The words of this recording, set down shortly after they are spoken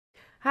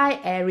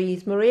Hi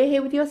Aries, Maria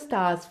here with your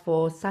stars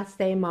for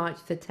Saturday, March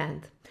the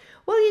 10th.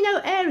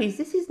 Well, Aries,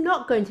 this is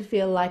not going to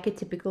feel like a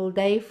typical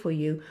day for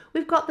you.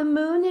 We've got the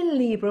moon in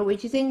Libra,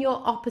 which is in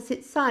your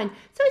opposite sign.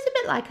 So it's a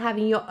bit like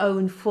having your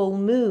own full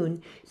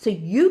moon. So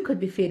you could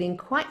be feeling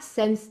quite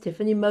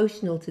sensitive and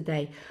emotional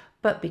today.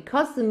 But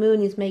because the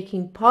moon is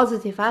making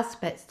positive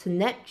aspects to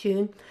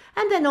Neptune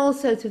and then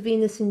also to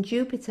Venus and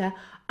Jupiter,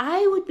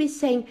 I would be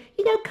saying,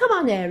 come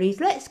on Aries,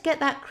 let's get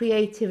that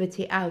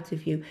creativity out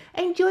of you.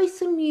 Enjoy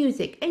some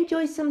music,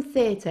 enjoy some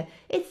theatre.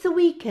 It's the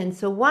weekend,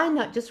 so why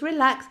not just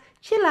relax,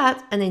 chill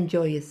out and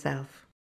enjoy yourself.